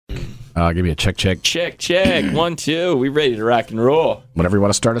Give me a check. Check. 1, 2. We ready to rock and roll. Whenever you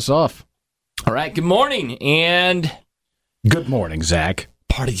want to start us off. All right. Good morning and good morning, Zach.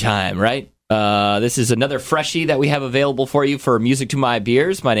 Party time, right? This is another freshie that we have available for you for Music to My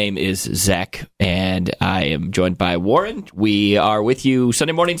Beers. My name is Zach, and I am joined by Warren. We are with you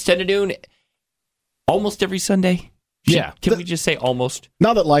Sunday mornings, 10 to noon, almost every Sunday. Yeah. Can we just say almost?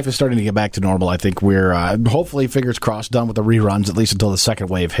 Now that life is starting to get back to normal, I think we're hopefully, fingers crossed, done with the reruns, at least until the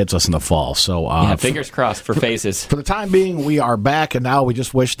second wave hits us in the fall. So, fingers crossed for phases. For the time being, we are back, and now we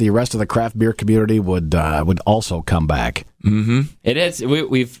just wish the rest of the craft beer community would also come back. Mm-hmm. It is.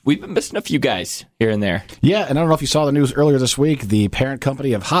 We've been missing a few guys here and there. Yeah, and I don't know if you saw the news earlier this week. The parent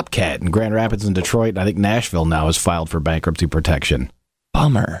company of Hopcat in Grand Rapids and Detroit, and I think Nashville now, has filed for bankruptcy protection.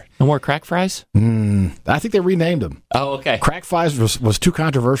 Bummer. No more crack fries? I think they renamed them. Oh, okay. Crack fries was too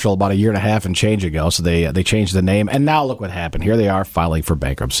controversial about a year and a half and change ago, so they changed the name. And now look what happened. Here they are filing for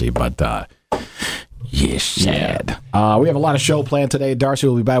bankruptcy. But yes, sad. Yeah. We have a lot of show planned today. Darcy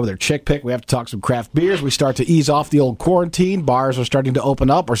will be back with her chick pick. We have to talk some craft beers. We start to ease off the old quarantine. Bars are starting to open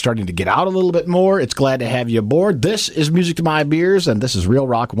up. We're starting to get out a little bit more. It's glad to have you aboard. This is Music to My Beers, and this is Real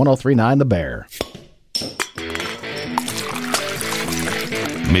Rock 103.9 The Bear.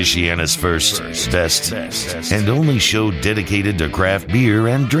 Michiana's first, best, and only show dedicated to craft beer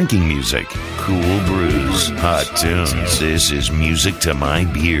and drinking music. Cool brews, hot tunes. This is Music to My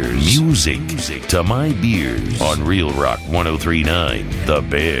Beers. Music to My Beers on Real Rock 103.9 The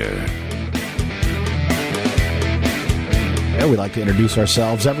Bear. Yeah, we like to introduce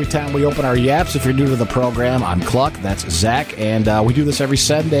ourselves every time we open our yaps. If you're new to the program, I'm Cluck. That's Zach. And we do this every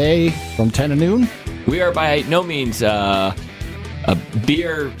Sunday from 10 to noon. We are by no means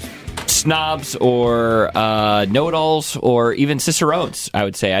beer snobs or know-it-alls or even cicerones, I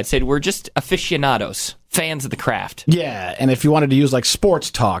would say. I'd say we're just aficionados, fans of the craft. Yeah, and if you wanted to use like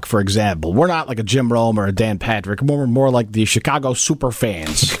sports talk, for example, we're not like a Jim Rome or a Dan Patrick. We're more like the Chicago super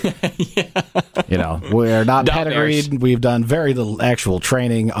fans. Yeah. You know, we're not pedigreed. We've done very little actual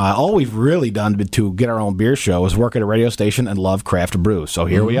training. All we've really done to get our own beer show is work at a radio station and love craft brew. So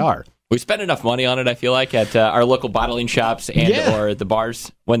here we are. We spent enough money on it, I feel like, at our local bottling shops and or the bars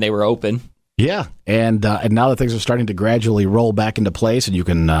when they were open. Yeah, and now that things are starting to gradually roll back into place, and you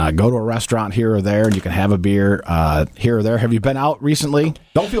can go to a restaurant here or there, and you can have a beer here or there. Have you been out recently?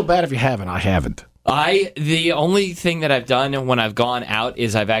 Don't feel bad if you haven't. I haven't. The only thing that I've done when I've gone out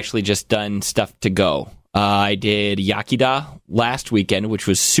is I've actually just done stuff to go. I did Yakida last weekend, which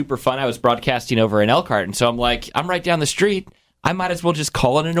was super fun. I was broadcasting over in Elkhart, and so I'm like, I'm right down the street. I might as well just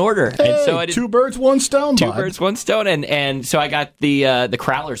call it an order. Hey, and so I did two birds, one stone. Two birds, one stone. And so I got the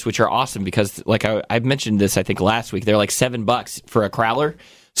crowlers, which are awesome because, like I mentioned this, I think last week, they're like $7 for a crowler.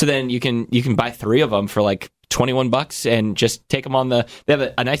 So then you can buy 3 of them for like $21 and just take them on they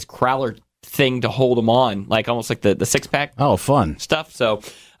have a nice crowler thing to hold them on, like almost like the 6-pack. Oh, fun stuff. So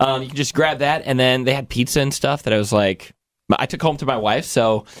you can just grab that, and then they had pizza and stuff that I was like, I took home to my wife.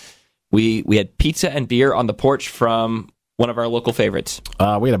 So we had pizza and beer on the porch from one of our local favorites.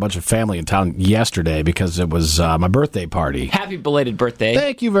 We had a bunch of family in town yesterday because it was my birthday party. Happy belated birthday.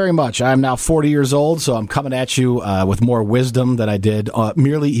 Thank you very much. I'm now 40 years old, so I'm coming at you with more wisdom than I did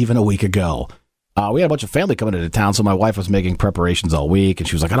merely even a week ago. We had a bunch of family coming into town, so my wife was making preparations all week, and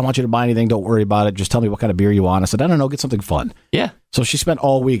she was like, I don't want you to buy anything. Don't worry about it. Just tell me what kind of beer you want. I said, I don't know. Get something fun. Yeah. So she spent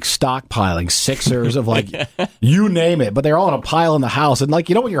all week stockpiling sixers of like, you name it, but they're all in a pile in the house. And like,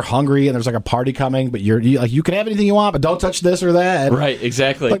 you know, when you're hungry and there's like a party coming, but you can have anything you want, but don't touch this or that. Right,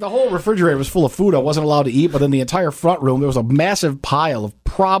 exactly. Like the whole refrigerator was full of food I wasn't allowed to eat, but in the entire front room, there was a massive pile of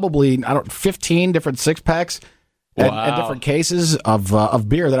probably, 15 different 6-packs and different cases of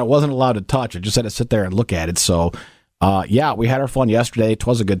beer that I wasn't allowed to touch. I just had to sit there and look at it. So, we had our fun yesterday. It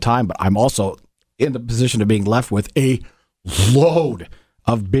was a good time, but I'm also in the position of being left with a load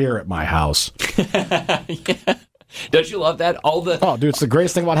of beer at my house. Yeah. Don't you love that? Oh, dude, it's the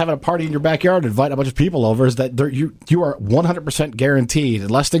greatest thing about having a party in your backyard and inviting a bunch of people over is that you are 100% guaranteed,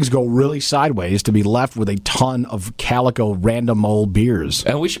 unless things go really sideways, to be left with a ton of calico random old beers.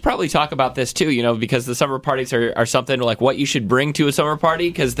 And we should probably talk about this too, because the summer parties are something like what you should bring to a summer party,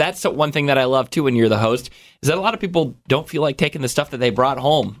 because that's one thing that I love too when you're the host, is that a lot of people don't feel like taking the stuff that they brought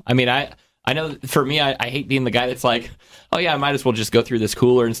home. I mean, I know for me, I hate being the guy that's like, oh yeah, I might as well just go through this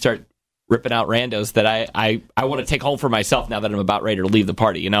cooler and start ripping out randos that I want to take home for myself now that I'm about ready to leave the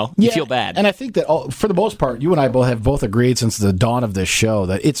party, You feel bad. And I think that for the most part, you and I have both agreed since the dawn of this show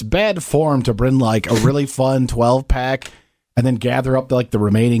that it's bad form to bring like a really fun 12-pack and then gather up the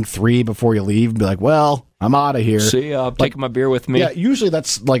remaining 3 before you leave and be like, well, I'm out of here. See ya, I'm taking my beer with me. Yeah, usually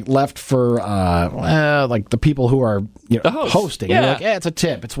that's left for the people who are hosting. Yeah. You're like, it's a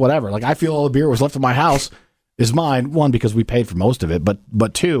tip, it's whatever. Like, I feel all the beer was left in my house is mine. 1, because we paid for most of it, but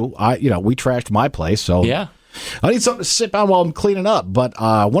 2, we trashed my place, so Yeah. I need something to sit on while I'm cleaning up. But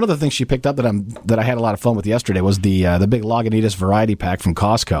one of the things she picked up that I had a lot of fun with yesterday was the big Lagunitas variety pack from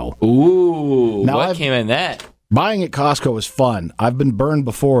Costco. Ooh, Now what came in that? Buying at Costco is fun. I've been burned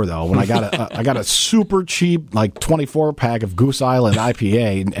before though. When I got I got a super cheap 24 pack of Goose Island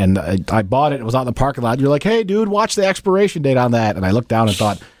IPA, and I bought it. It was out in the parking lot. You're like, hey, dude, watch the expiration date on that. And I looked down and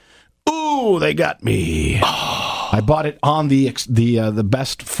thought, ooh, they got me. I bought it on the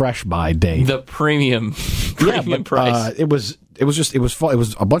best fresh buy date. The premium price. It was fun. It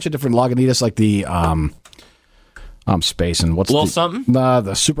was a bunch of different Lagunitas, like the I'm spacing. What's little something?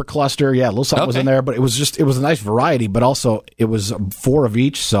 The super cluster. Yeah, a little something was in there, but it was a nice variety. But also, it was 4 of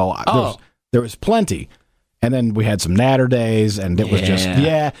each, so there was plenty. And then we had some natter days, and it was just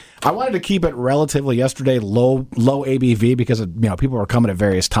I wanted to keep it relatively yesterday low ABV because people were coming at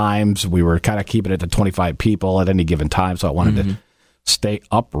various times. We were kind of keeping it to 25 people at any given time, so I wanted to stay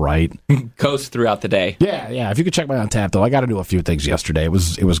upright. Coast throughout the day. Yeah. If you could check my on tap though, I got to do a few things yesterday. It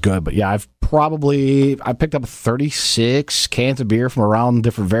was good, but yeah, I picked up 36 cans of beer from around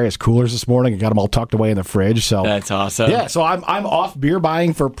different various coolers this morning and got them all tucked away in the fridge. So that's awesome. Yeah, so I'm off beer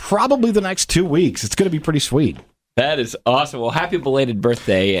buying for probably the next 2 weeks. It's going to be pretty sweet. That is awesome. Well, happy belated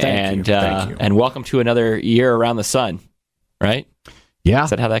birthday. Thank you. And welcome to another year around the sun. Right? Yeah.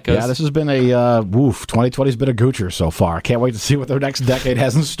 Is that how that goes? Yeah, this has been a 2020's been a goocher so far. I can't wait to see what the next decade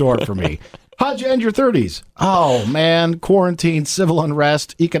has in store for me. How'd you end your 30s? Oh, man. Quarantine, civil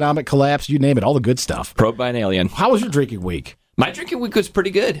unrest, economic collapse, you name it, all the good stuff. Probed by an alien. How was your drinking week? My drinking week was pretty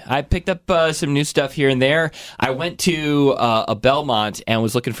good. I picked up some new stuff here and there. I went to a Belmont and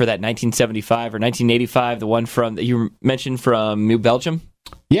was looking for that 1975 or 1985, the one that you mentioned from New Belgium.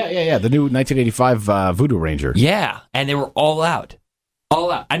 Yeah. The new 1985 Voodoo Ranger. Yeah, and they were all out. All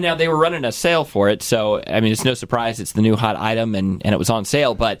out. And now they were running a sale for it, so I mean it's no surprise it's the new hot item and it was on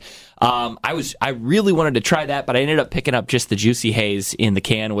sale. But I really wanted to try that, but I ended up picking up just the Juicy Haze in the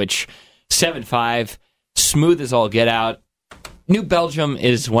can, which 7.5, smooth as all get out. New Belgium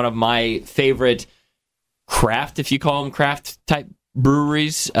is one of my favorite craft, if you call them craft type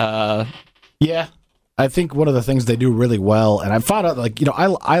breweries. Yeah. I think one of the things they do really well, and I found out,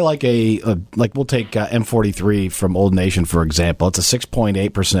 I like we'll take M43 from Old Nation, for example. It's a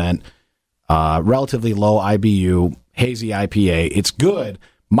 6.8%, relatively low IBU, hazy IPA. It's good.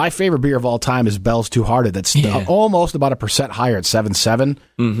 My favorite beer of all time is Bell's Two Hearted. That's almost about 1% higher at 7.7.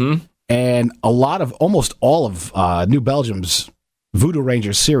 Mm-hmm. And almost all of New Belgium's Voodoo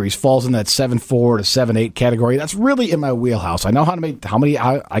Ranger series falls in that 7.4 to 7.8 category. That's really in my wheelhouse. I know how many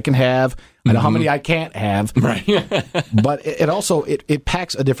I can have. I know how many I can't have. Right. But it also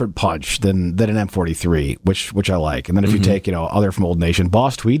packs a different punch than an M43, which I like. And then if you take other from Old Nation,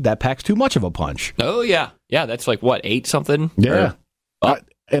 Boss Tweed, that packs too much of a punch. Oh yeah, that's like what, 8 something? Yeah.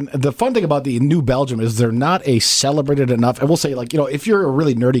 And the fun thing about the New Belgium is they're not a celebrated enough. And we'll say, if you're a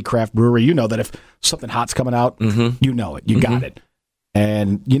really nerdy craft brewery, you know that if something hot's coming out, you know it. You got it.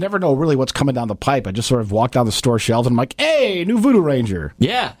 And you never know really what's coming down the pipe. I just sort of walk down the store shelves and I'm like, hey, new Voodoo Ranger.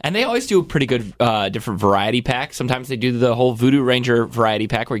 Yeah, and they always do a pretty good different variety pack. Sometimes they do the whole Voodoo Ranger variety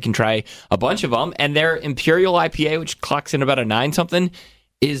pack where you can try a bunch of them. And their Imperial IPA, which clocks in about a 9-something,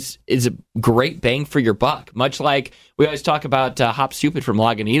 is a great bang for your buck. Much like we always talk about Hop Stupid from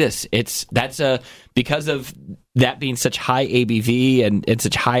Lagunitas. Because of that being such high ABV and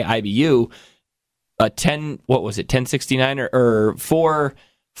such high IBU, 1069 or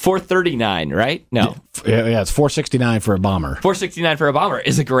 439, right? No. Yeah, it's $4.69 for a bomber. $4.69 for a bomber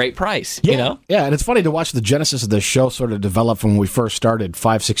is a great price, Yeah, and it's funny to watch the genesis of this show sort of develop from when we first started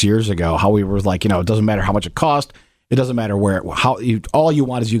 5-6 years ago, how we were like, it doesn't matter how much it cost. It doesn't matter all you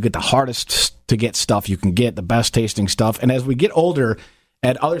want is you get the hardest to get stuff you can get, the best tasting stuff. And as we get older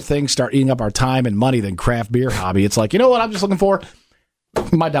and other things start eating up our time and money than craft beer hobby, it's like, you know what I'm just looking for?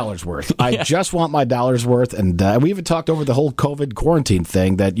 My dollar's worth. I just want my dollar's worth. And we even talked over the whole COVID quarantine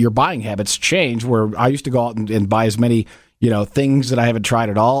thing that your buying habits change, where I used to go out and buy as many things that I haven't tried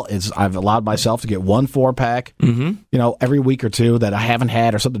at all. I've allowed myself to get 1 4-pack, every week or two that I haven't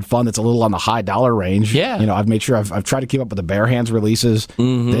had, or something fun that's a little on the high dollar range. Yeah. I've made sure I've tried to keep up with the Bare Hands releases.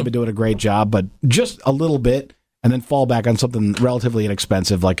 They've been doing a great job, but just a little bit, and then fall back on something relatively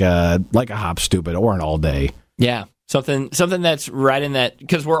inexpensive like a Hop Stupid or an All Day. Yeah. Something that's right in that,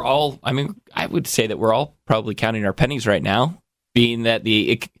 because I would say that we're all probably counting our pennies right now, being that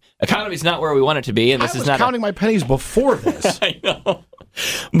economy's not where we want it to be, and this I was is not counting my pennies before this. I know.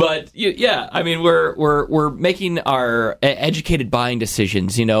 But yeah, I mean, we're making our educated buying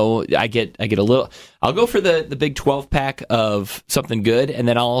decisions. You know, I get a little. I'll go for the big 12-pack of something good, and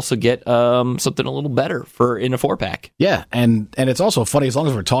then I'll also get something a little better in a 4-pack. Yeah, and it's also funny as long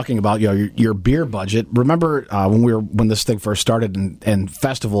as we're talking about your beer budget. Remember when this thing first started and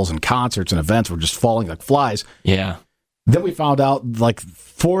festivals and concerts and events were just falling like flies. Yeah. Then we found out like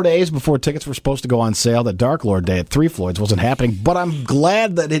 4 days before tickets were supposed to go on sale that Dark Lord Day at Three Floyds wasn't happening. But I'm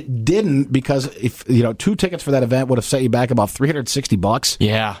glad that it didn't, because if 2 tickets for that event would have set you back about $360.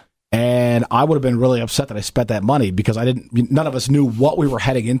 Yeah. And I would have been really upset that I spent that money, because none of us knew what we were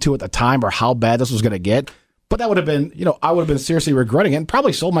heading into at the time or how bad this was going to get. But that would have been, I would have been seriously regretting it, and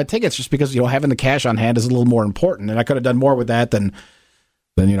probably sold my tickets just because, having the cash on hand is a little more important. And I could have done more with that than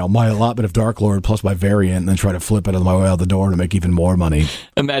my allotment of Dark Lord plus my variant, and then try to flip it on my way out the door to make even more money.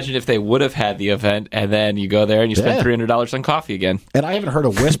 Imagine if they would have had the event, and then you go there and you spend $300 on coffee again. And I haven't heard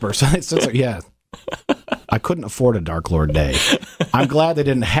a whisper since I couldn't afford a Dark Lord Day. I'm glad they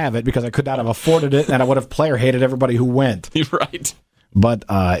didn't have it, because I could not have afforded it, and I would have player hated everybody who went. Right. But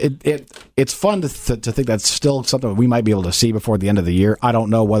it's fun to think that's still something we might be able to see before the end of the year. I don't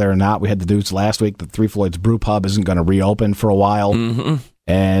know whether or not, we had the news last week that Three Floyds Brew Pub isn't going to reopen for a while. Mm-hmm.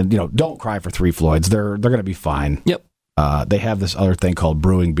 And, don't cry for Three Floyds. They're going to be fine. Yep. They have this other thing called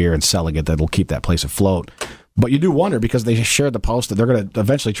brewing beer and selling it that'll keep that place afloat. But you do wonder, because they shared the post that they're going to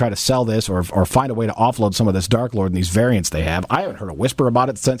eventually try to sell this or find a way to offload some of this Dark Lord and these variants they have. I haven't heard a whisper about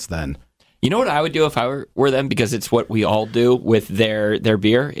it since then. You know what I would do if I were them, because it's what we all do with their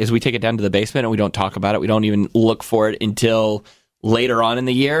beer, is we take it down to the basement and we don't talk about it. We don't even look for it until later on in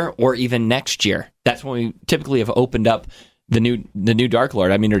the year or even next year. That's when we typically have opened up the new Dark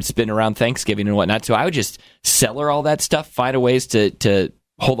Lord. I mean, it's been around Thanksgiving and whatnot, so I would just cellar all that stuff, find a ways to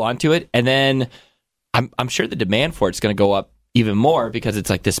hold on to it, and then I'm sure the demand for it's going to go up even more, because it's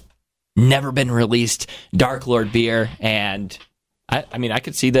like this never been released Dark Lord beer, and I mean, I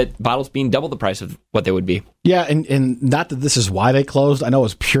could see that bottles being double the price of what they would be. Yeah, and not that this is why they closed. I know it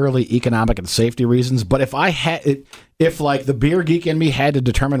was purely economic and safety reasons, but if the beer geek in me had to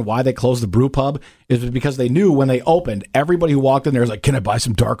determine why they closed the brew pub, it was because they knew when they opened, everybody who walked in there was like, "Can I buy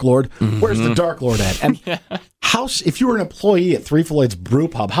some Dark Lord? Mm-hmm. Where's the Dark Lord at?" And if you were an employee at Three Floyds Brew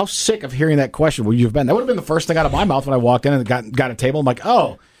Pub, how sick of hearing that question would you have been? That would have been the first thing out of my mouth when I walked in and got a table. I'm like,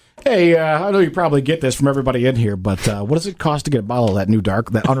 "Oh, hey, I know you probably get this from everybody in here, but what does it cost to get a bottle of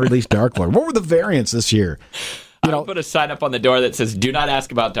that unreleased Dark Lord? What were the variants this year?" I would put a sign up on the door that says, "Do not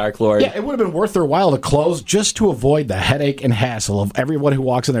ask about Dark Lord." Yeah, it would have been worth their while to close just to avoid the headache and hassle of everyone who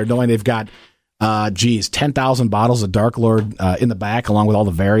walks in there knowing they've got, 10,000 bottles of Dark Lord in the back along with all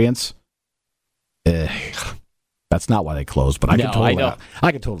the variants. That's not why they closed, but I can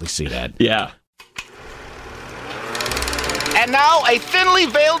totally see that. Yeah. And now, a thinly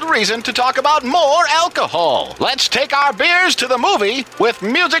veiled reason to talk about more alcohol. Let's take our beers to the movie with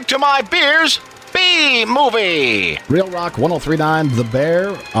Music to My Beers B-Movie. Real Rock 103.9 The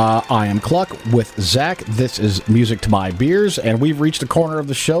Bear. I am Cluck with Zach. This is Music to My Beers, and we've reached a corner of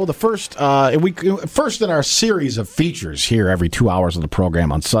the show. The first in our series of features here every 2 hours of the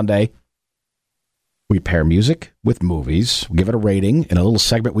program on Sunday. We pair music with movies. We give it a rating in a little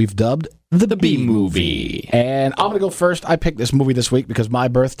segment we've dubbed The B-Movie. And I'm going to go first. I picked this movie this week because my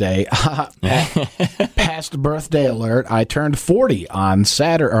birthday, past birthday alert, I turned 40 on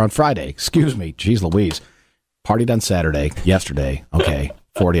Friday. Excuse me. Jeez Louise. Partied on Saturday, yesterday. Okay,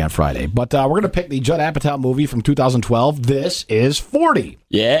 40 on Friday. But we're going to pick the Judd Apatow movie from 2012. This is 40.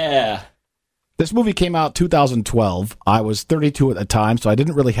 Yeah. This movie came out 2012. I was 32 at the time, so I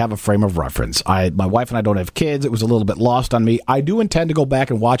didn't really have a frame of reference. My wife and I don't have kids. It was a little bit lost on me. I do intend to go back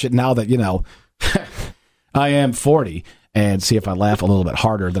and watch it now that, I am 40, and see if I laugh a little bit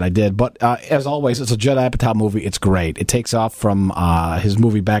harder than I did. But as always, it's a Judd Apatow movie. It's great. It takes off from his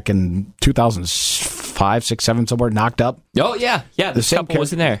movie back in 2005, 6, 7, somewhere, Knocked Up. Oh, yeah. Yeah, the couple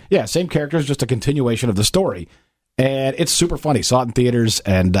was in there. Yeah, same characters, just a continuation of the story. And it's super funny. Saw it in theaters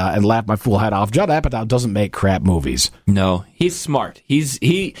and laughed my fool head off. Judd Apatow doesn't make crap movies. No, he's smart.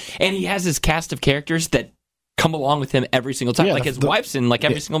 He has his cast of characters that come along with him every single time. His wife's in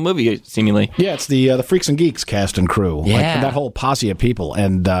every single movie, seemingly. Yeah, it's the Freaks and Geeks cast and crew. Yeah. That whole posse of people.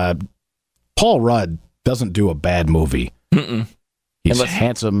 And Paul Rudd doesn't do a bad movie. Mm-mm. He's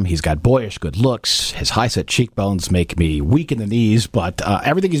handsome. He's got boyish good looks. His high-set cheekbones make me weak in the knees. But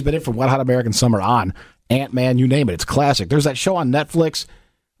everything he's been in from Wet Hot American Summer on, Ant-Man, you name it, it's classic. There's that show on Netflix.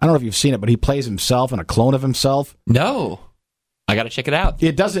 I don't know if you've seen it, but he plays himself and a clone of himself. No. I got to check it out.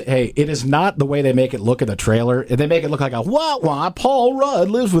 It doesn't. Hey, it is not the way they make it look in the trailer. They make it look like a wah. Paul Rudd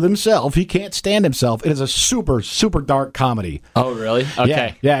lives with himself. He can't stand himself. It is a super, super dark comedy. Oh, really?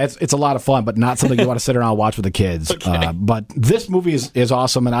 Okay. Yeah. It's a lot of fun, but not something you want to sit around and watch with the kids. Okay. But this movie is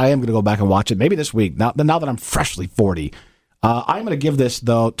awesome, and I am going to go back and watch it maybe this week. Now that I'm freshly 40, I'm going to give this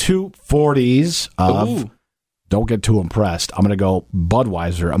though 2 40s of. Ooh. Don't get too impressed. I'm going to go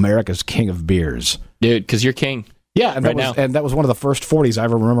Budweiser, America's King of Beers, dude, because you're king. Yeah, and that was one of the first 40s I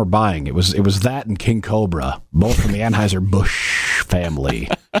ever remember buying. It was that and King Cobra, both from the Anheuser-Busch family.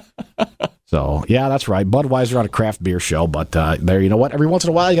 So, yeah, that's right. Budweiser on a craft beer show, but you know what? Every once in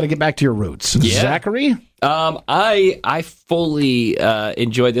a while, you got to get back to your roots. Yeah. Zachary? I fully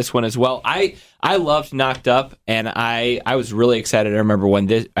enjoyed this one as well. I loved Knocked Up, and I was really excited. I remember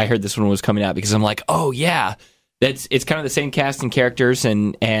when I heard this one was coming out because I'm like, oh, yeah, it's kind of the same cast and characters,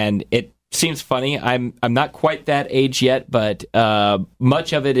 and it seems funny. I'm not quite that age yet, but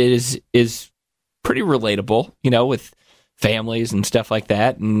much of it is pretty relatable, you know, with families and stuff like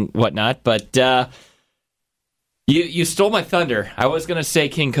that and whatnot. But you stole my thunder. I was going to say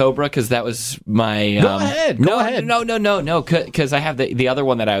King Cobra because that was my. Go ahead. No. Because I have the other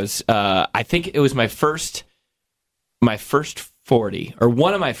one that I was. I think it was my first 40 or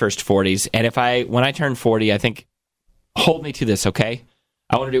one of my first 40s. And when I turn 40, I think, hold me to this, okay?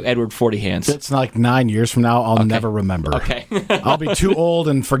 I want to do Edward 40 Hands. It's like 9 years from now. I'll never remember. Okay. I'll be too old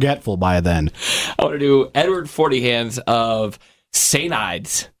and forgetful by then. I want to do Edward 40 Hands of St.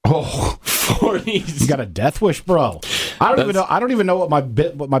 Ides. Oh, 40s. You got a death wish, bro. I don't even know what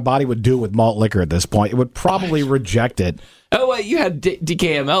my body would do with malt liquor at this point. It would probably reject it. Oh, wait, you had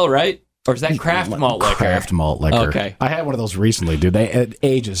DKML, right? Or is that craft malt liquor? Craft malt liquor. Okay. I had one of those recently, dude. It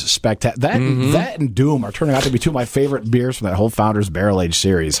ages spectacular. That and Doom are turning out to be 2 of my favorite beers from that whole Founders Barrel Age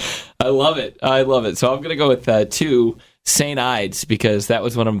series. I love it. So I'm going to go with 2 St. Ides because that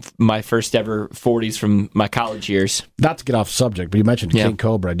was one of my first ever 40s from my college years. Not to get off subject, but you mentioned King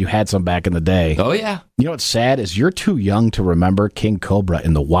Cobra, and you had some back in the day. Oh, yeah. You know what's sad is you're too young to remember King Cobra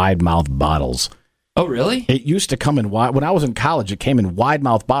in the wide mouth bottles. Oh, really? It used to come in wide. When I was in college, it came in wide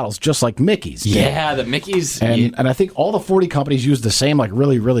mouth bottles, just like Mickey's. Yeah, the Mickey's. And I think all the 40 companies used the same, like,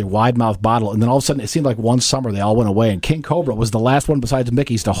 really, really wide mouth bottle. And then all of a sudden, it seemed like one summer they all went away. And King Cobra was the last one besides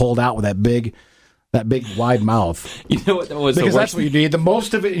Mickey's to hold out with that big wide mouth. You know what that was? Because that's what you need. The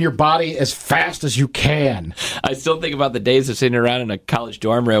most of it in your body as fast as you can. I still think about the days of sitting around in a college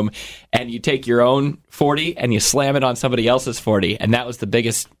dorm room and you take your own 40 and you slam it on somebody else's 40. And that was the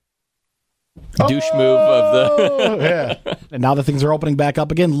biggest douche move of the yeah. And now that things are opening back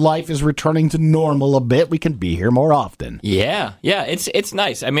up again, life is returning to normal a bit. We can be here more often. Yeah, it's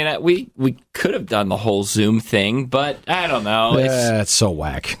nice. I mean, we could have done the whole Zoom thing, but I don't know. It's so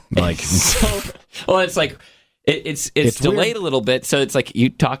whack. Like, it's like it's delayed weird. A little bit, so it's like you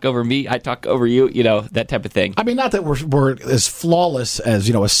talk over me, I talk over you, you know, that type of thing. I mean, not that we're as flawless as,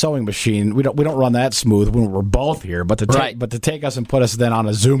 you know, a sewing machine. We don't run that smooth when we're both here, but to take us and put us then on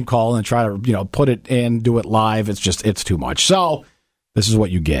a Zoom call and try to, you know, put it in, do it live, it's too much. So this is what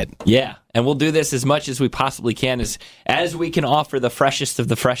you get. Yeah, and we'll do this as much as we possibly can, as we can offer the freshest of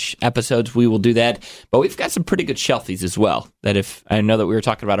the fresh episodes. We will do that, but we've got some pretty good shelfies as well. I know that we were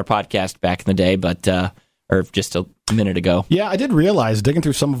talking about our podcast back in the day, but. Or just a minute ago. Yeah, I did realize, digging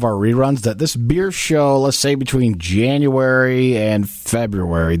through some of our reruns, that this beer show, let's say between January and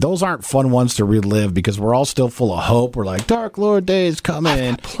February, those aren't fun ones to relive because we're all still full of hope. We're like, Dark Lord Days coming.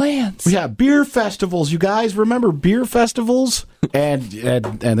 I've got plans. We have beer festivals. You guys remember beer festivals? And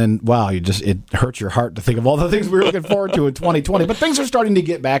then, wow, it hurts your heart to think of all the things we were looking forward to in 2020. But things are starting to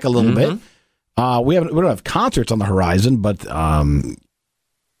get back a little bit. We don't have concerts on the horizon, but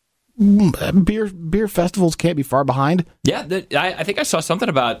beer festivals can't be far behind. Yeah, I think I saw something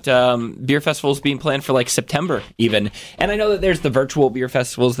about beer festivals being planned for like September even. And I know that there's the virtual beer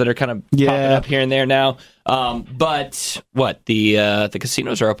festivals that are kind of popping up here and there now. But the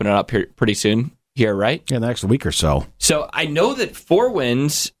casinos are opening up here pretty soon here, right? Yeah, the next week or so. So I know that Four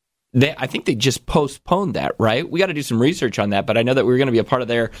Winds, I think they just postponed that, right? We got to do some research on that, but I know that we're going to be a part of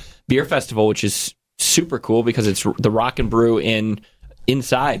their beer festival, which is super cool because it's the Rock and Brew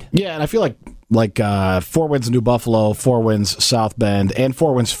inside. Yeah, and I feel like Four Winds New Buffalo, Four Winds South Bend, and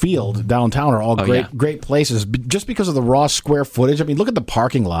Four Winds Field downtown are all great places just because of the raw square footage. I mean, look at the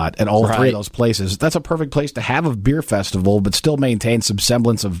parking lot at all three of those places. That's a perfect place to have a beer festival, but still maintain some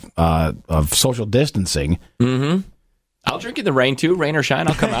semblance of social distancing. Mm-hmm. I'll drink in the rain, too. Rain or shine,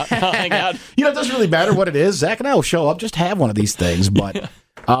 I'll come out. I'll hang out. You know, it doesn't really matter what it is. Zach and I will show up, just have one of these things. But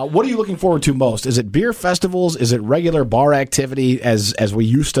what are you looking forward to most? Is it beer festivals? Is it regular bar activity as we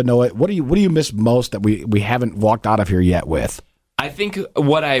used to know it? What do you miss most that we haven't walked out of here yet with? I think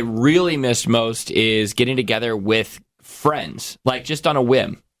what I really missed most is getting together with friends, like just on a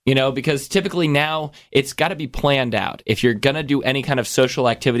whim. Because typically now it's got to be planned out. If you're going to do any kind of social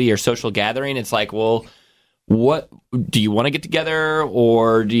activity or social gathering, it's like, well, what do you want to get together,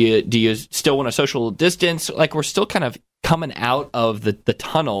 or do you still want a social distance? Like, we're still kind of coming out of the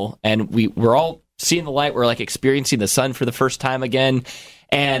tunnel, and we're all seeing the light. We're like experiencing the sun for the first time again.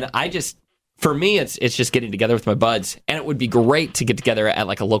 And for me, it's just getting together with my buds, and it would be great to get together at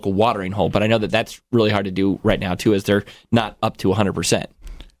like a local watering hole. But I know that that's really hard to do right now too, as they're not up to 100%.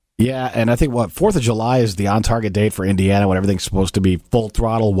 Yeah, and I think 4th of July is the on-target date for Indiana when everything's supposed to be full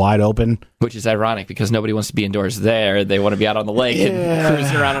throttle, wide open. Which is ironic because nobody wants to be indoors there. They want to be out on the lake and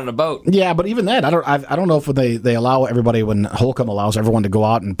cruising around on a boat. Yeah, but even then, I don't know if they allow everybody, when Holcomb allows everyone to go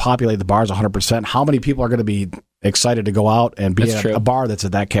out and populate the bars 100%, how many people are going to be excited to go out and be at a bar that's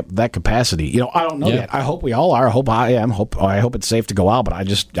at that capacity? I don't know yet. I hope we all are. I hope I am. I hope it's safe to go out, but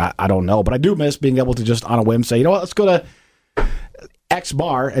I don't know. But I do miss being able to just on a whim say, let's go to X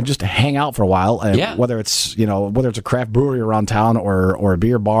bar and just hang out for a while, and whether it's a craft brewery around town or a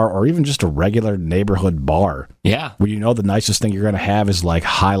beer bar or even just a regular neighborhood bar. Yeah, where the nicest thing you're going to have is like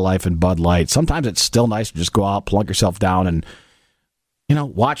High Life and Bud Light. Sometimes it's still nice to just go out, plunk yourself down, and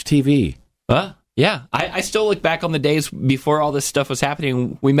watch TV. Yeah, I still look back on the days before all this stuff was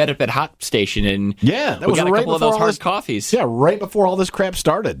happening. We met up at Hot Station, and we got a couple of those hard coffees. Yeah, right before all this crap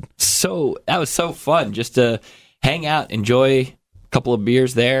started. So that was so fun, just to hang out, enjoy couple of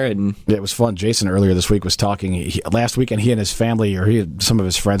beers there, and it was fun. Jason earlier this week was talking. Last weekend, he and his family, or some of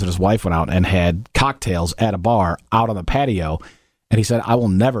his friends and his wife, went out and had cocktails at a bar out on the patio. And he said, "I will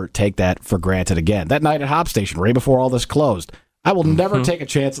never take that for granted again." That night at Hop Station, right before all this closed, I will never take a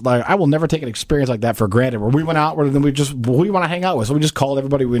chance. I will never take an experience like that for granted. Where we went out, where then we want to hang out with, so we just called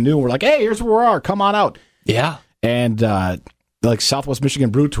everybody we knew. And we're like, "Hey, here's where we are. Come on out." Yeah, and like Southwest Michigan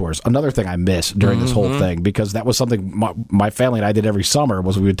Brew Tours, another thing I miss during this whole thing, because that was something my family and I did every summer,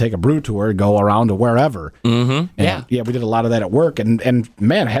 was we would take a brew tour and go around to wherever. Mm-hmm. And we did a lot of that at work, and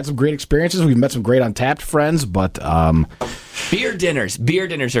man, I had some great experiences. We've met some great Untapped friends, but beer dinners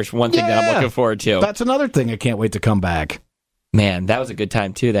are one thing that I'm looking forward to. That's another thing I can't wait to come back. Man, that was a good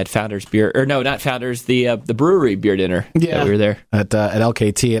time too. That Founders beer, or no, not Founders, the brewery beer dinner. Yeah, we were there at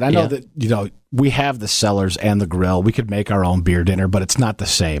LKT, and I know that we have the cellars and the grill. We could make our own beer dinner, but it's not the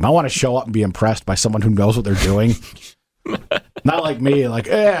same. I want to show up and be impressed by someone who knows what they're doing. Not like me,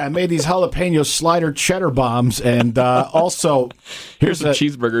 I made these jalapeno slider cheddar bombs, and also here's some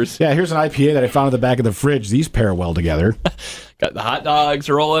cheeseburgers. Yeah, here's an IPA that I found in the back of the fridge. These pair well together. Got the hot dogs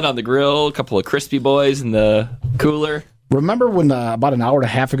rolling on the grill, a couple of crispy boys in the cooler. Remember when about an hour and a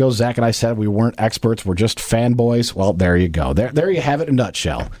half ago, Zach and I said we weren't experts, we're just fanboys? Well, there you go. There you have it in a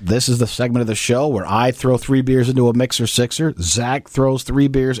nutshell. This is the segment of the show where I throw 3 beers into a mixer sixer, Zach throws 3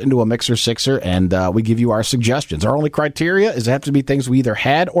 beers into a mixer sixer, and we give you our suggestions. Our only criteria is it have to be things we either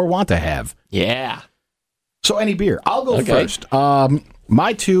had or want to have. Yeah. So any beer. I'll go first.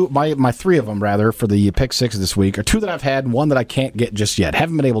 My 3 of them, rather, for the pick 6 this week are 2 that I've had and 1 that I can't get just yet.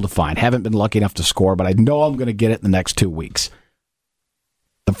 Haven't been able to find. Haven't been lucky enough to score, but I know I'm going to get it in the next 2 weeks.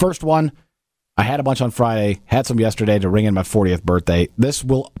 The first one, I had a bunch on Friday, had some yesterday to ring in my 40th birthday. This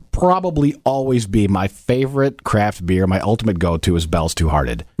will probably always be my favorite craft beer. My ultimate go-to is Bell's Two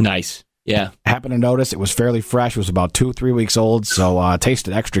Hearted. Nice. Yeah. Happened to notice it was fairly fresh. It was about 2-3 weeks old, so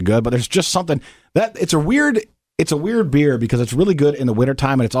tasted extra good. But there's just something that it's a weird beer because it's really good in the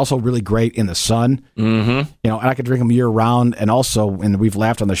wintertime, and it's also really great in the sun. Mm-hmm. And I could drink them year round. And also, and we've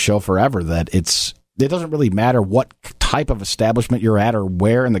laughed on the show forever, that it doesn't really matter what type of establishment you're at or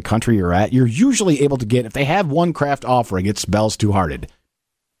where in the country you're at. You're usually able to get, if they have one craft offering, it's Bell's Two Hearted.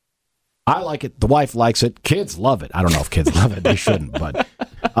 I like it. The wife likes it. Kids love it. I don't know if kids love it. They shouldn't. But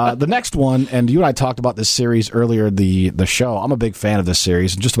the next one, and you and I talked about this series earlier, the show. I'm a big fan of this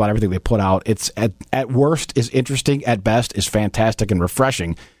series and just about everything they put out. It's at worst is interesting. At best is fantastic and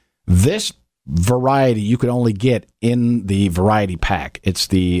refreshing. This variety you could only get in the variety pack. It's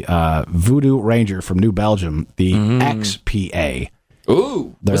the Voodoo Ranger from New Belgium, the XPA.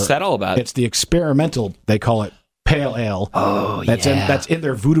 Ooh, what's that all about? It's the experimental, they call it, Pale Ale. Oh, that's in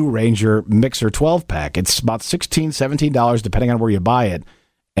their Voodoo Ranger Mixer 12-pack. It's about $16, $17, depending on where you buy it.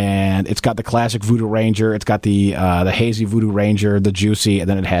 And it's got the classic Voodoo Ranger. It's got the hazy Voodoo Ranger, the juicy, and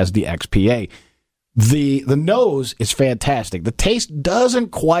then it has the XPA. The nose is fantastic. The taste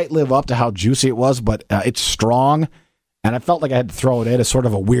doesn't quite live up to how juicy it was, but it's strong. And I felt like I had to throw it in as sort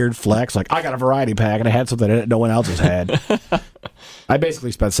of a weird flex. Like, I got a variety pack, and I had something in it no one else has had. I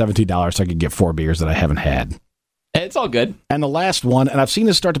basically spent $17 so I could get 4 beers that I haven't had. it's all good. And the last one, and I've seen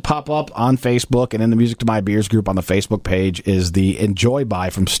this start to pop up on Facebook and in the Music to My Beers group on the Facebook page, is the Enjoy By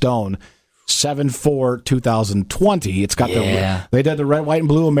from Stone, 7/4/2020. It's got they did the red, white, and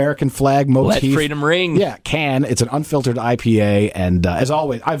blue American flag motif. Let freedom ring. Yeah, can. It's an unfiltered IPA, and as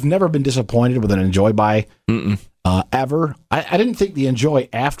always, I've never been disappointed with an Enjoy By ever. I didn't think the Enjoy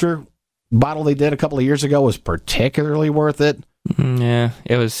After bottle they did a couple of years ago was particularly worth it. Yeah,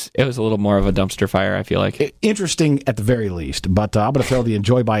 it was a little more of a dumpster fire, I feel like. Interesting at the very least, but I'm going to throw the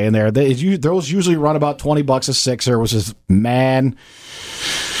Enjoy By in there. Those usually run about $20 a sixer, which is, man,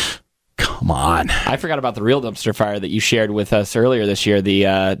 come on. I forgot about the real dumpster fire that you shared with us earlier this year,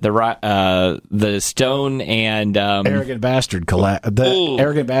 the Stone and Arrogant Bastard collab.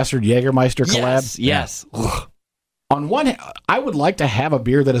 Arrogant Bastard Jägermeister collab. Yes. On one hand, I would like to have a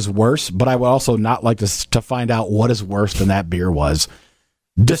beer that is worse, but I would also not like to find out what is worse than that beer was.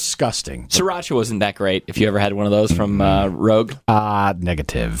 Disgusting. Sriracha wasn't that great. If you ever had one of those from Rogue.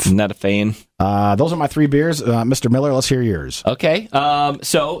 Negative. Not a fan. Those are my 3 beers. Mr. Miller, let's hear yours. Okay.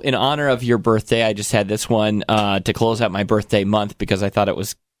 So in honor of your birthday, I just had this one to close out my birthday month because I thought it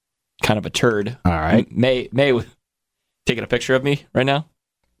was kind of a turd. All right. May taking a picture of me right now?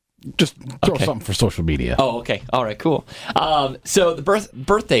 Just throw something for social media. Oh, okay. All right, cool. So the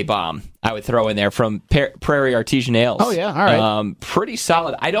birthday bomb I would throw in there from Prairie Artesian Ales. Oh, yeah. All right. Pretty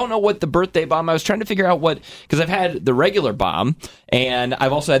solid. I don't know what the birthday bomb, I was trying to figure out because I've had the regular bomb, and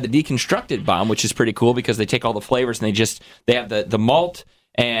I've also had the deconstructed bomb, which is pretty cool because they take all the flavors and they have the malt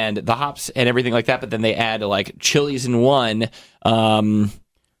and the hops and everything like that, but then they add like chilies in one,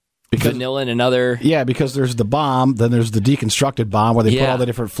 vanilla in another. Yeah, because there's the bomb, then there's the deconstructed bomb where they put all the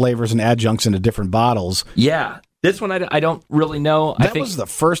different flavors and adjuncts into different bottles. Yeah. This one I don't really know. That was the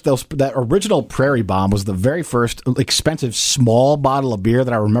first, that original Prairie Bomb was the very first expensive small bottle of beer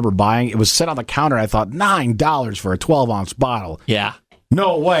that I remember buying. It was set on the counter, and I thought, $9 for a 12-ounce bottle. Yeah.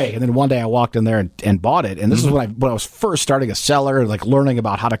 No way. And then one day I walked in there and bought it. And this is when I was first starting a cellar, like learning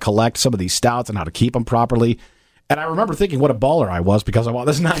about how to collect some of these stouts and how to keep them properly. And I remember thinking what a baller I was because I bought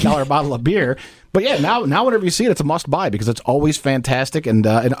this $9 bottle of beer. But yeah, now whenever you see it, it's a must-buy because it's always fantastic, and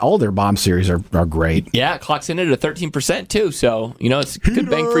all their bomb series are great. Yeah, it clocks in at a 13% too, so, it's good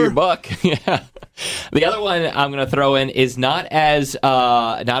bang for your buck. Yeah. The other one I'm going to throw in is not as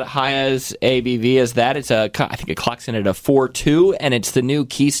not high as ABV as that. I think it clocks in at a 4.2, and it's the new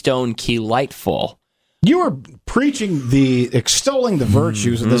Keystone Key Lightful. You were extolling the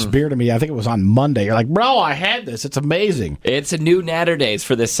virtues of this beer to me. I think it was on Monday. You're like, bro, I had this. It's amazing. It's a new Natter Days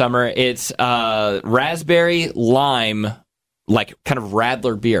for this summer. It's raspberry, lime, like kind of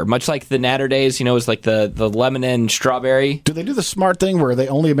Radler beer. Much like the Natter Days, is like the lemon and strawberry. Do they do the smart thing where they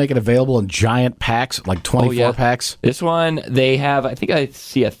only make it available in giant packs, like 24 packs? This one, they have, I think I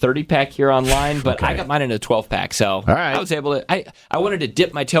see a 30-pack here online, but I got mine in a 12-pack, so all right. I was able to, I wanted to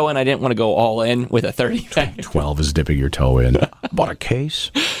dip my toe in. I didn't want to go all in with a 30-pack. 12 is dipping your toe in. Bought a case.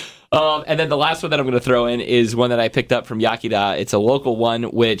 And then the last one that I'm going to throw in is one that I picked up from Yakida. It's a local one,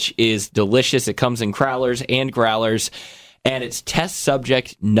 which is delicious. It comes in crowlers and growlers. And it's Test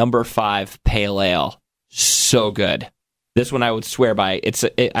Subject number 5 Pale Ale. So good. This one I would swear by.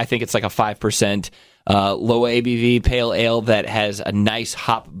 I think it's like a 5% low ABV Pale Ale that has a nice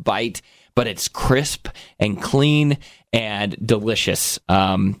hop bite, but it's crisp and clean and delicious.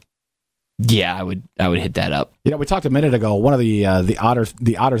 Yeah, I would hit that up. We talked a minute ago. One of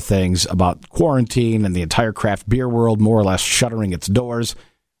the odder things about quarantine and the entire craft beer world more or less shuttering its doors.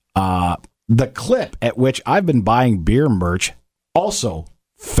 The clip at which I've been buying beer merch also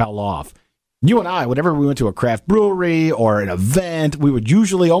fell off. You and I, whenever we went to a craft brewery or an event, we would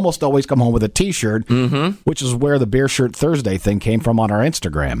usually almost always come home with a T-shirt, which is where the Beer Shirt Thursday thing came from on our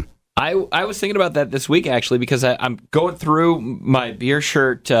Instagram. I was thinking about that this week, actually, because I'm going through my beer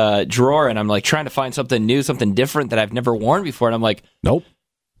shirt drawer, and I'm like trying to find something new, something different that I've never worn before, and I'm like, nope.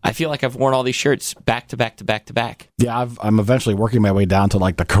 I feel like I've worn all these shirts back to back to back to back. Yeah, I'm eventually working my way down to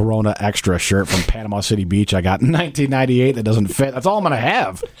like the Corona Extra shirt from Panama City Beach I got in 1998 that doesn't fit. That's all I'm going to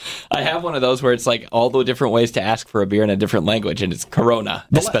have. I have one of those where it's like all the different ways to ask for a beer in a different language, and it's Corona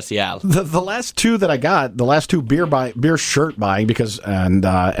Especial. The last two that I got, the last two beer shirt buying, because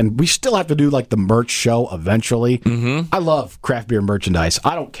and we still have to do like the merch show eventually. I love craft beer merchandise.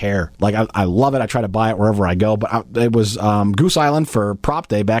 I don't care. Like I love it. I try to buy it wherever I go. But it was Goose Island for Prop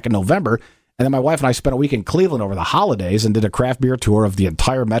Day back in November, and then my wife and I spent a week in Cleveland over the holidays and did a craft beer tour of the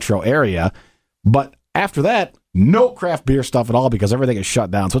entire metro area. But after that, no craft beer stuff at all because everything is shut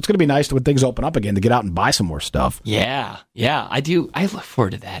down. So it's going to be nice when things open up again to get out and buy some more stuff. Yeah, I do. I look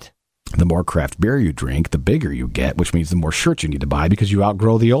forward to that. The more craft beer you drink, the bigger you get, which means the more shirts you need to buy because you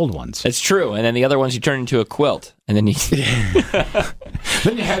outgrow the old ones. It's true. And then the other ones you turn into a quilt. And then you...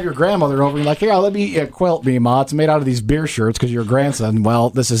 Then you have your grandmother over and you're like, here, let me quilt me, Ma. It's made out of these beer shirts because your grandson, well,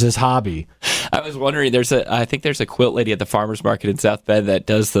 this is his hobby. I was wondering, I think there's a quilt lady at the farmer's market in South Bend that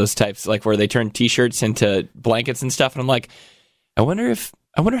does those types, like where they turn T-shirts into blankets and stuff. And I'm like, I wonder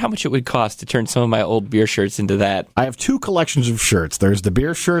how much it would cost to turn some of my old beer shirts into that. I have two collections of shirts. There's the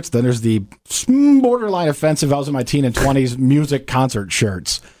beer shirts, then there's the borderline offensive, I was in my teen and 20s, music concert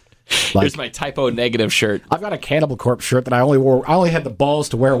shirts. Here's my typo negative shirt. I've got a Cannibal Corpse shirt that I only had the balls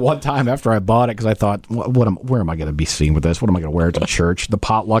to wear one time after I bought it because I thought, where am I going to be seen with this? What am I going to wear to church? The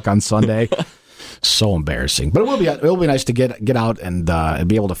potluck on Sunday? So embarrassing. But it will be nice to get out and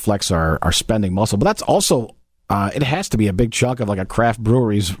be able to flex our spending muscle. But that's also... it has to be a big chunk of like a craft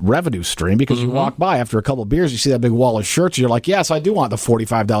brewery's revenue stream because you walk by after a couple of beers, you see that big wall of shirts, and you're like, yes, I do want the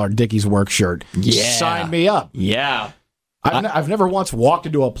 $45 Dickies Work shirt. Yeah. Sign me up. Yeah. I've never once walked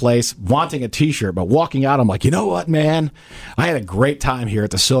into a place wanting a T-shirt, but walking out, I'm like, you know what, man? I had a great time here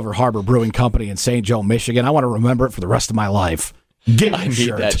at the Silver Harbor Brewing Company in St. Joe, Michigan. I want to remember it for the rest of my life. Give me I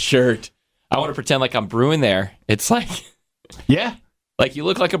need that shirt. I want to pretend like I'm brewing there. It's like... Yeah. Like you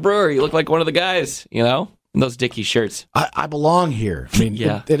look like a brewer. You look like one of the guys, you know? In those Dickies shirts. I belong here. I mean,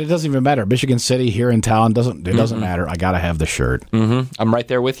 yeah. it doesn't even matter. Michigan City here in town doesn't matter. I got to have the shirt. Mm-hmm. I'm right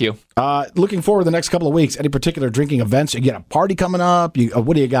there with you. Looking forward to the next couple of weeks. Any particular drinking events? You get a party coming up?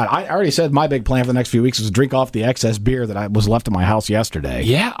 What do you got? I already said my big plan for the next few weeks is to drink off the excess beer that was left in my house yesterday.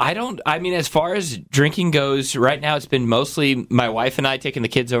 Yeah, I mean, as far as drinking goes, right now it's been mostly my wife and I taking the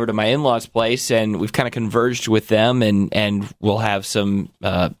kids over to my in-laws' place, and we've kind of converged with them, and we'll have some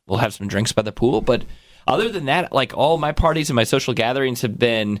drinks by the pool, but other than that, like all my parties and my social gatherings have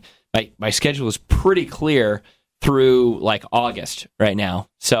been, my schedule is pretty clear through like August right now.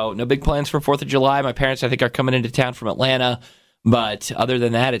 So no big plans for 4th of July. My parents, I think, are coming into town from Atlanta. But other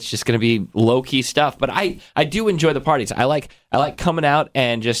than that, it's just going to be low-key stuff. But I do enjoy the parties. I like coming out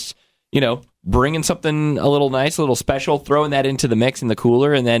and just, you know, bringing something a little nice, a little special, throwing that into the mix in the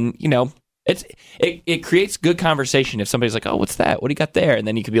cooler, and then, you know, it creates good conversation if somebody's like, oh, what's that? What do you got there? And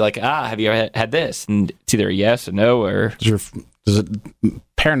then you could be like, have you had this? And it's either a yes or no. Or does it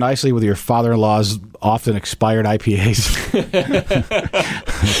pair nicely with your father-in-law's often expired IPAs?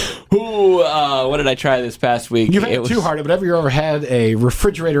 What did I try this past week? You've had Two Hearted, but have you ever had a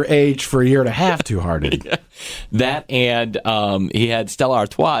refrigerator aged for a year and a half Two Hearted? Yeah. That and he had Stella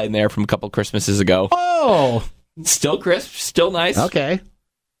Artois in there from a couple Christmases ago. Oh! Still crisp, still nice. Okay.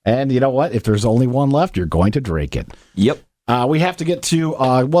 And you know what? If there's only one left, you're going to drink it. Yep. We have to get to,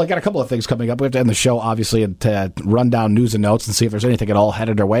 I got a couple of things coming up. We have to end the show, obviously, and to run down news and notes and see if there's anything at all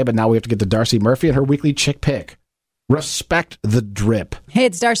headed our way. But now we have to get to Darcy Murphy and her weekly chick pick. Respect the drip. Hey,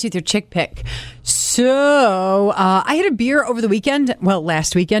 it's Darcy with your chick pick. So, I had a beer over the weekend,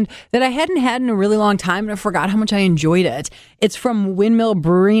 last weekend, that I hadn't had in a really long time, and I forgot how much I enjoyed it. It's from Windmill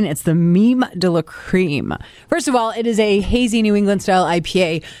Brewing. It's the Mime de la Creme. First of all, it is a hazy New England-style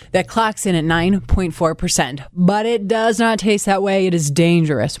IPA that clocks in at 9.4%, but it does not taste that way. It is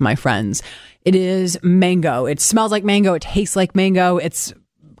dangerous, my friends. It is mango. It smells like mango. It tastes like mango. It's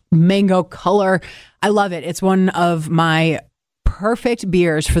mango color. I love it. It's one of my perfect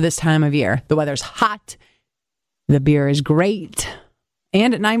beers for this time of year. The weather's hot. The beer is great.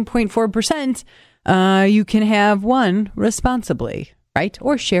 And at 9.4%, you can have one responsibly, right?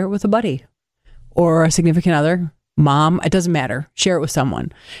 Or share it with a buddy or a significant other, mom. It doesn't matter. Share it with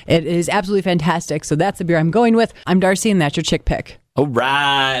someone. It is absolutely fantastic. So that's the beer I'm going with. I'm Darcy, and that's your chick pick. All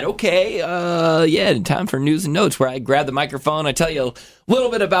right. Okay. Time for news and notes, where I grab the microphone. I tell you a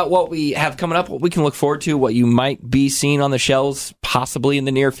little bit about what we have coming up, what we can look forward to, what you might be seeing on the shelves possibly in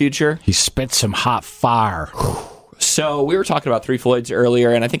the near future. He spit some hot fire. So we were talking about Three Floyds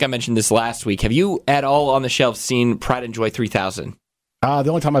earlier, and I think I mentioned this last week. Have you at all on the shelves seen Pride and Joy 3000? The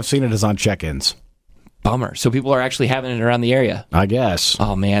only time I've seen it is on check-ins. Bummer. So people are actually having it around the area. I guess.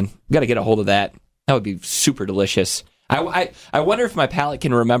 Oh, man. Got to get a hold of that. That would be super delicious. I wonder if my palate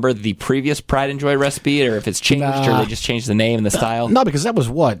can remember the previous Pride and Joy recipe, or if it's changed, or they just changed the name and the style. No, because that was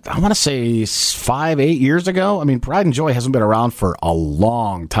what? I want to say 5-8 years ago. I mean, Pride and Joy hasn't been around for a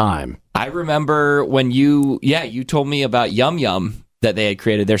long time. I remember when you told me about Yum Yum, that they had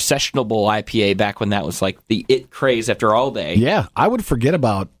created their sessionable IPA back when that was like the it craze after All Day. Yeah, I would forget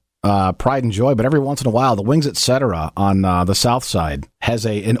about Pride and Joy, but every once in a while, the Wings Etc. on the south side has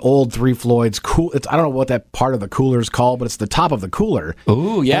an old Three Floyds cool. I don't know what that part of the cooler is called, but it's the top of the cooler.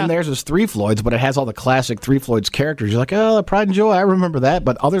 Ooh, yeah. And there's this Three Floyds, but it has all the classic Three Floyds characters. You're like, oh, Pride and Joy, I remember that.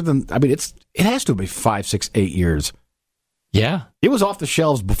 But other than, I mean, it has to be 5, 6, 8 years. Yeah. It was off the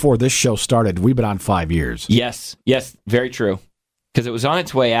shelves before this show started. We've been on 5 years. Yes, very true. Because it was on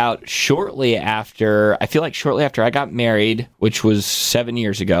its way out shortly after I got married, which was 7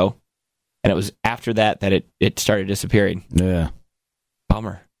 years ago. And it was after that it started disappearing. Yeah.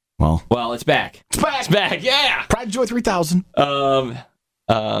 Bummer. Well, it's back. It's back, yeah! Pride and Joy 3000. Yeah,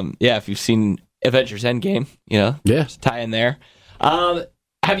 if you've seen Avengers Endgame, Yeah. just tie in there.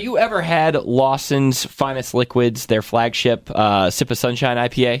 Have you ever had Lawson's Finest Liquids, their flagship Sip of Sunshine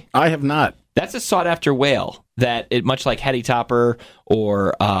IPA? I have not. That's a sought-after whale that, much like Hetty Topper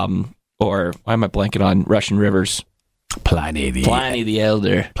or why am I blanking on Russian Rivers? Pliny the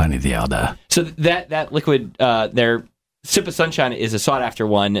Elder. Pliny the Elder. So that liquid, their Sip of Sunshine is a sought-after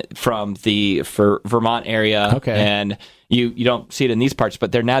one from the Vermont area. Okay. And you don't see it in these parts,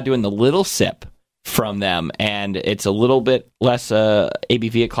 but they're now doing the Little Sip from them, and it's a little bit less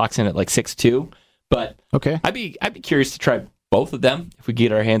ABV. It clocks in at like 6.2. But okay, I'd be curious to try both of them if we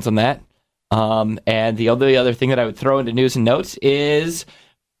get our hands on that. And the other thing that I would throw into news and notes is,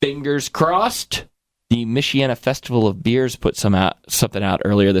 fingers crossed, the Michiana Festival of Beers put something out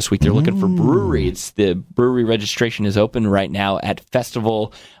earlier this week. They're looking for breweries. The brewery registration is open right now at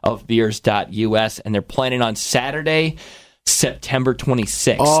festivalofbeers.us, and they're planning on Saturday, September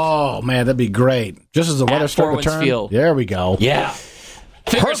 26th. Oh, man, that'd be great. Just as the weather starts to turn. Field. There we go. Yeah.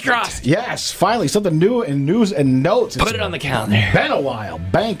 Fingers crossed. Yes, finally, something new in news and notes. Put it on the calendar. Been a while.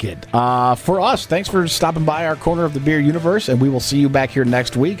 Bank it. For us, thanks for stopping by our corner of the beer universe, and we will see you back here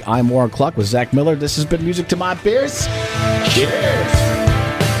next week. I'm Warren Cluck with Zach Miller. This has been Music to My Beers. Cheers.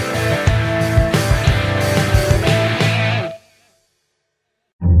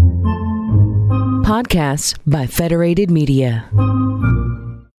 Podcasts by Federated Media.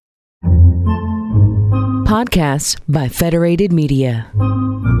 Podcasts by Federated Media.